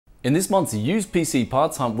In this month's used PC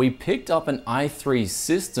parts hunt, we picked up an i3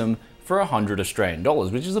 system for 100 Australian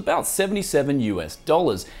dollars, which is about 77 US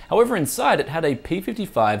dollars. However, inside it had a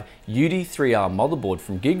P55 UD3R motherboard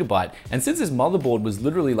from Gigabyte, and since this motherboard was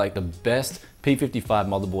literally like the best P55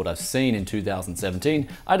 motherboard I've seen in 2017,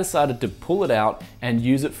 I decided to pull it out and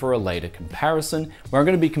use it for a later comparison, where I'm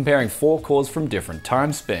going to be comparing 4 cores from different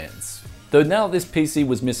time spans. Though now this PC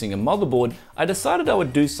was missing a motherboard, I decided I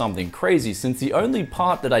would do something crazy, since the only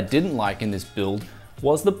part that I didn't like in this build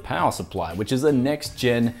was the power supply, which is a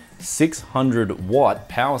next-gen 600 watt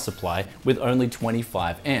power supply with only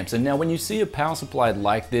 25 amps. And now when you see a power supply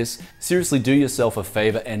like this, seriously do yourself a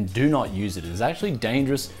favor and do not use it. It is actually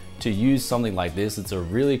dangerous to use something like this. It's a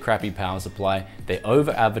really crappy power supply. They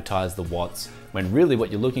over advertise the watts, when really what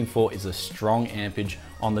you're looking for is a strong ampage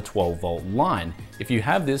on the 12 volt line. If you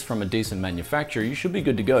have this from a decent manufacturer, you should be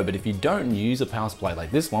good to go. But if you don't use a power supply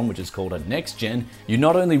like this one, which is called a next gen, you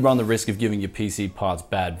not only run the risk of giving your PC parts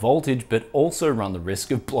bad voltage, but also run the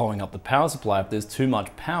risk of blowing up the power supply if there's too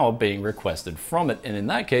much power being requested from it. And in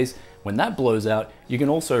that case, when that blows out, you can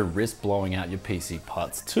also risk blowing out your PC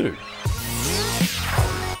parts too.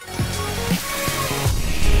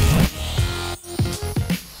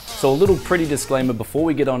 So a little pretty disclaimer before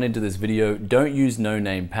we get on into this video: don't use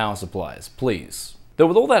no-name power supplies, please. Though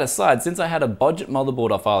with all that aside, since I had a budget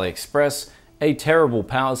motherboard off AliExpress, a terrible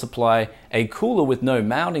power supply, a cooler with no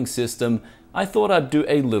mounting system, I thought I'd do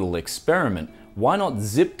a little experiment. Why not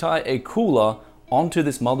zip tie a cooler onto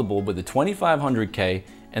this motherboard with a 2500K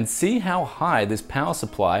and see how high this power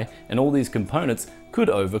supply and all these components could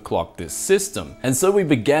overclock this system. And so we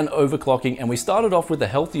began overclocking, and we started off with a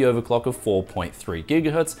healthy overclock of 4.3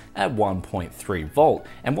 GHz at 1.3 volt.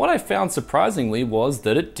 And what I found surprisingly was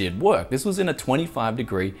that it did work. This was in a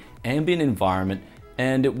 25-degree ambient environment,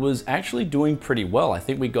 and it was actually doing pretty well. I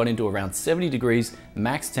think we got into around 70 degrees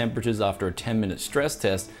max temperatures after a 10-minute stress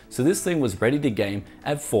test, so this thing was ready to game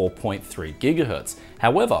at 4.3 GHz.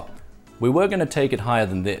 However, we were going to take it higher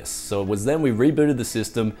than this, so it was then we rebooted the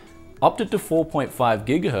system, upped it to 4.5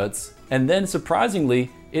 GHz, and then surprisingly,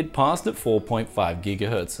 it passed at 4.5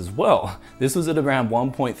 GHz as well. This was at around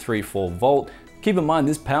 1.34 volt. Keep in mind,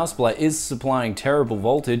 this power supply is supplying terrible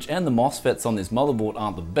voltage, and the MOSFETs on this motherboard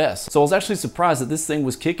aren't the best. So I was actually surprised that this thing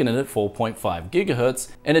was kicking it at 4.5 GHz,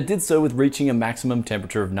 and it did so with reaching a maximum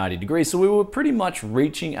temperature of 90 degrees. So we were pretty much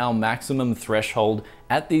reaching our maximum threshold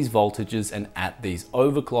at these voltages and at these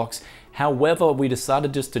overclocks. However, we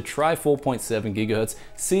decided just to try 4.7 GHz,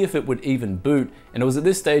 see if it would even boot, and it was at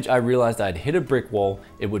this stage I realized I'd hit a brick wall.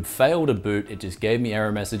 It would fail to boot, it just gave me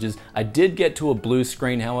error messages. I did get to a blue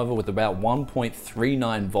screen, however, with about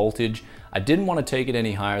 1.39 voltage. I didn't want to take it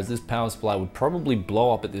any higher, as this power supply would probably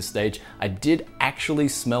blow up at this stage. I did actually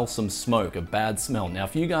smell some smoke, a bad smell. Now,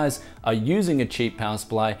 if you guys are using a cheap power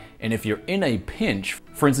supply, and if you're in a pinch,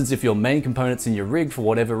 for instance, if your main components in your rig for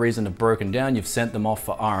whatever reason have broken down, you've sent them off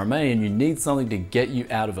for RMA, and you need something to get you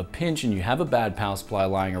out of a pinch, and you have a bad power supply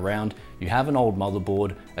lying around, you have an old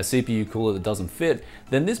motherboard, a CPU cooler that doesn't fit,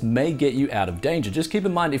 then this may get you out of danger. Just keep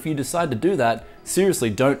in mind, if you decide to do that, seriously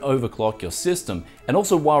don't overclock your system. And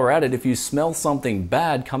also, while we're at it, if you smell something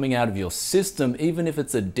bad coming out of your system, even if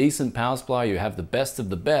it's a decent power supply, you have the best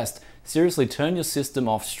of the best, seriously turn your system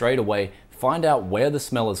off straight away. Find out where the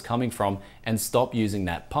smell is coming from and stop using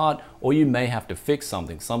that part, or you may have to fix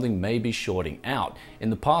something. Something may be shorting out. In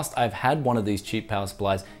the past, I've had one of these cheap power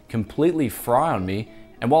supplies completely fry on me,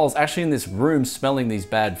 and while I was actually in this room smelling these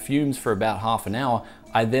bad fumes for about half an hour,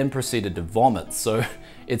 I then proceeded to vomit. So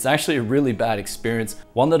it's actually a really bad experience,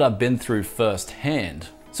 one that I've been through firsthand.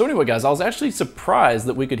 So anyway guys, I was actually surprised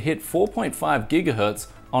that we could hit 4.5 GHz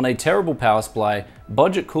on a terrible power supply,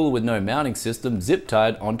 budget cooler with no mounting system, zip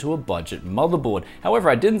tied onto a budget motherboard. However,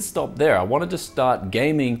 I didn't stop there. I wanted to start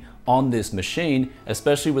gaming on this machine,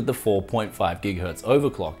 especially with the 4.5 GHz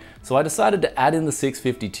overclock. So I decided to add in the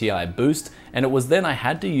 650 Ti boost, and it was then I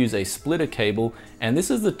had to use a splitter cable, and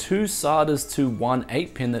this is the 2 SATAs to 1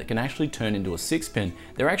 8-pin that can actually turn into a 6-pin.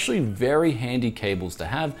 They're actually very handy cables to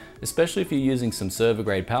have, especially if you're using some server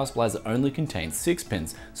grade power supplies that only contain 6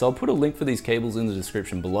 pins. So I'll put a link for these cables in the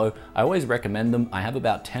description below. I always recommend them. I have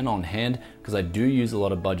about 10 on hand because I do use a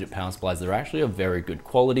lot of budget power supplies that are actually of very good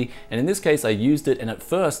quality. And in this case, I used it, and at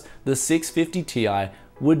first the 650 Ti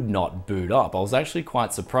would not boot up. I was actually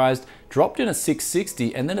quite surprised. Dropped in a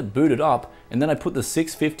 660 and then it booted up, and then I put the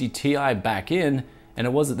 650 Ti back in, and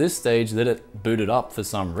it was at this stage that it booted up for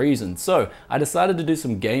some reason. So I decided to do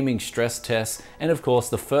some gaming stress tests, and of course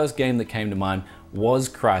the first game that came to mind was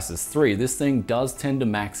Crysis 3. This thing does tend to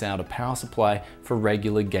max out a power supply for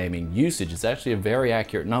regular gaming usage. It's actually a very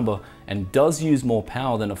accurate number and does use more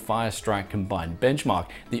power than a Firestrike combined benchmark.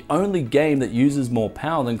 The only game that uses more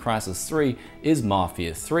power than Crysis 3 is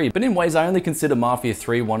Mafia 3. But in ways, I only consider Mafia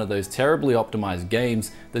 3 one of those terribly optimized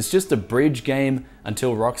games that's just a bridge game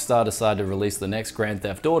until Rockstar decided to release the next Grand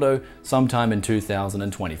Theft Auto sometime in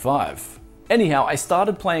 2025. Anyhow, I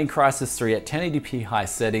started playing Crysis 3 at 1080p high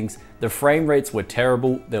settings. The frame rates were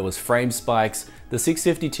terrible, there was frame spikes, the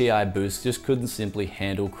 650 Ti boost just couldn't simply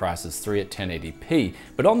handle Crysis 3 at 1080p.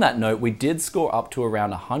 But on that note, we did score up to around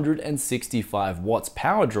 165 watts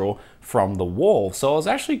power draw from the wall. So I was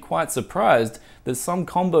actually quite surprised that some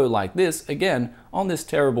combo like this, again, on this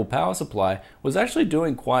terrible power supply, was actually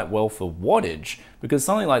doing quite well for wattage, because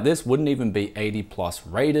something like this wouldn't even be 80 plus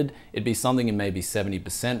rated, it'd be something in maybe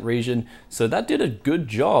 70% region. So that did a good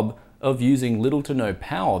job of using little to no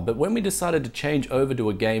power. But when we decided to change over to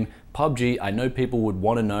a game, PUBG, I know people would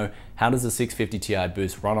want to know, how does the 650 Ti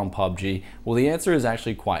boost run on PUBG? Well, the answer is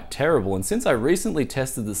actually quite terrible. And since I recently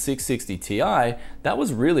tested the 660 Ti, that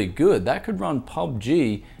was really good. That could run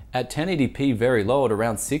PUBG at 1080p very low at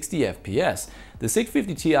around 60 FPS. The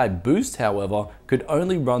 650 Ti boost, however, could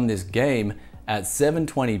only run this game at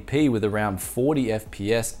 720p with around 40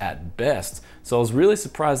 FPS at best. So I was really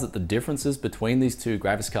surprised at the differences between these two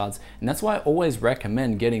graphics cards, and that's why I always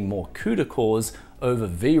recommend getting more CUDA cores over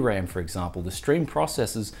VRAM, for example. The stream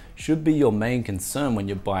processors should be your main concern when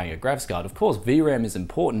you're buying a graphics card. Of course, VRAM is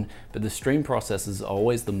important, but the stream processors are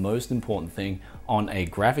always the most important thing on a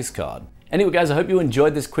graphics card. Anyway guys, I hope you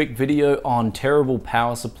enjoyed this quick video on terrible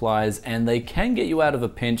power supplies, and they can get you out of a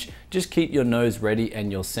pinch. Just keep your nose ready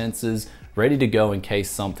and your sensors ready to go in case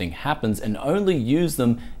something happens, and only use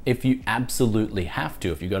them if you absolutely have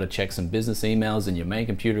to. If you've got to check some business emails and your main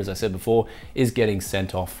computer, as I said before, is getting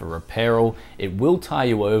sent off for repair, it will tie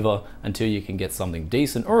you over until you can get something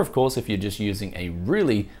decent. Or of course, if you're just using a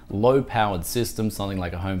really low powered system, something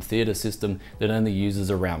like a home theater system that only uses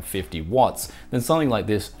around 50 watts, then something like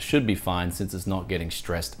this should be fine since it's not getting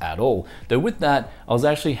stressed at all. Though with that, I was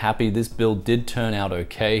actually happy this build did turn out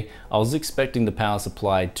okay. I was expecting the power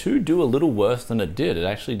supply to do a little worse than it did. It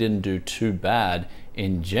actually didn't do too bad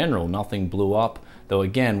in general. Nothing blew up. Though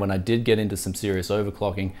again, when I did get into some serious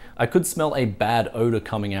overclocking, I could smell a bad odor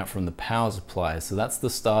coming out from the power supply. So that's the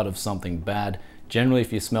start of something bad. Generally,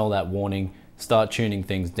 if you smell that warning, start tuning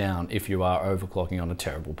things down if you are overclocking on a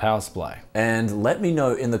terrible power supply. And let me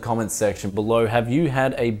know in the comments section below, have you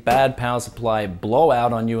had a bad power supply blow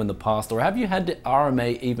out on you in the past, or have you had to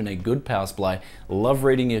RMA even a good power supply? Love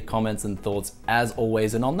reading your comments and thoughts as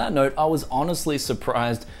always. And on that note, I was honestly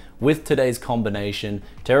surprised with today's combination: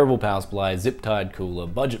 terrible power supply, zip-tied cooler,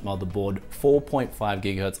 budget motherboard, 4.5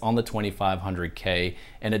 gigahertz on the 2500K,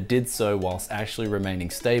 and it did so whilst actually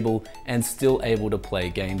remaining stable and still able to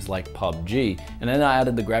play games like PUBG. And then I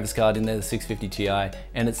added the graphics card in there, the 650 Ti,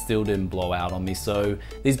 and it still didn't blow out on me. So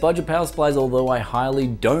these budget power supplies, although I highly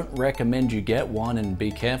don't recommend you get one and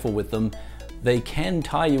be careful with them, they can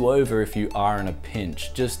tie you over if you are in a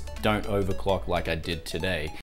pinch. Just don't overclock like I did today.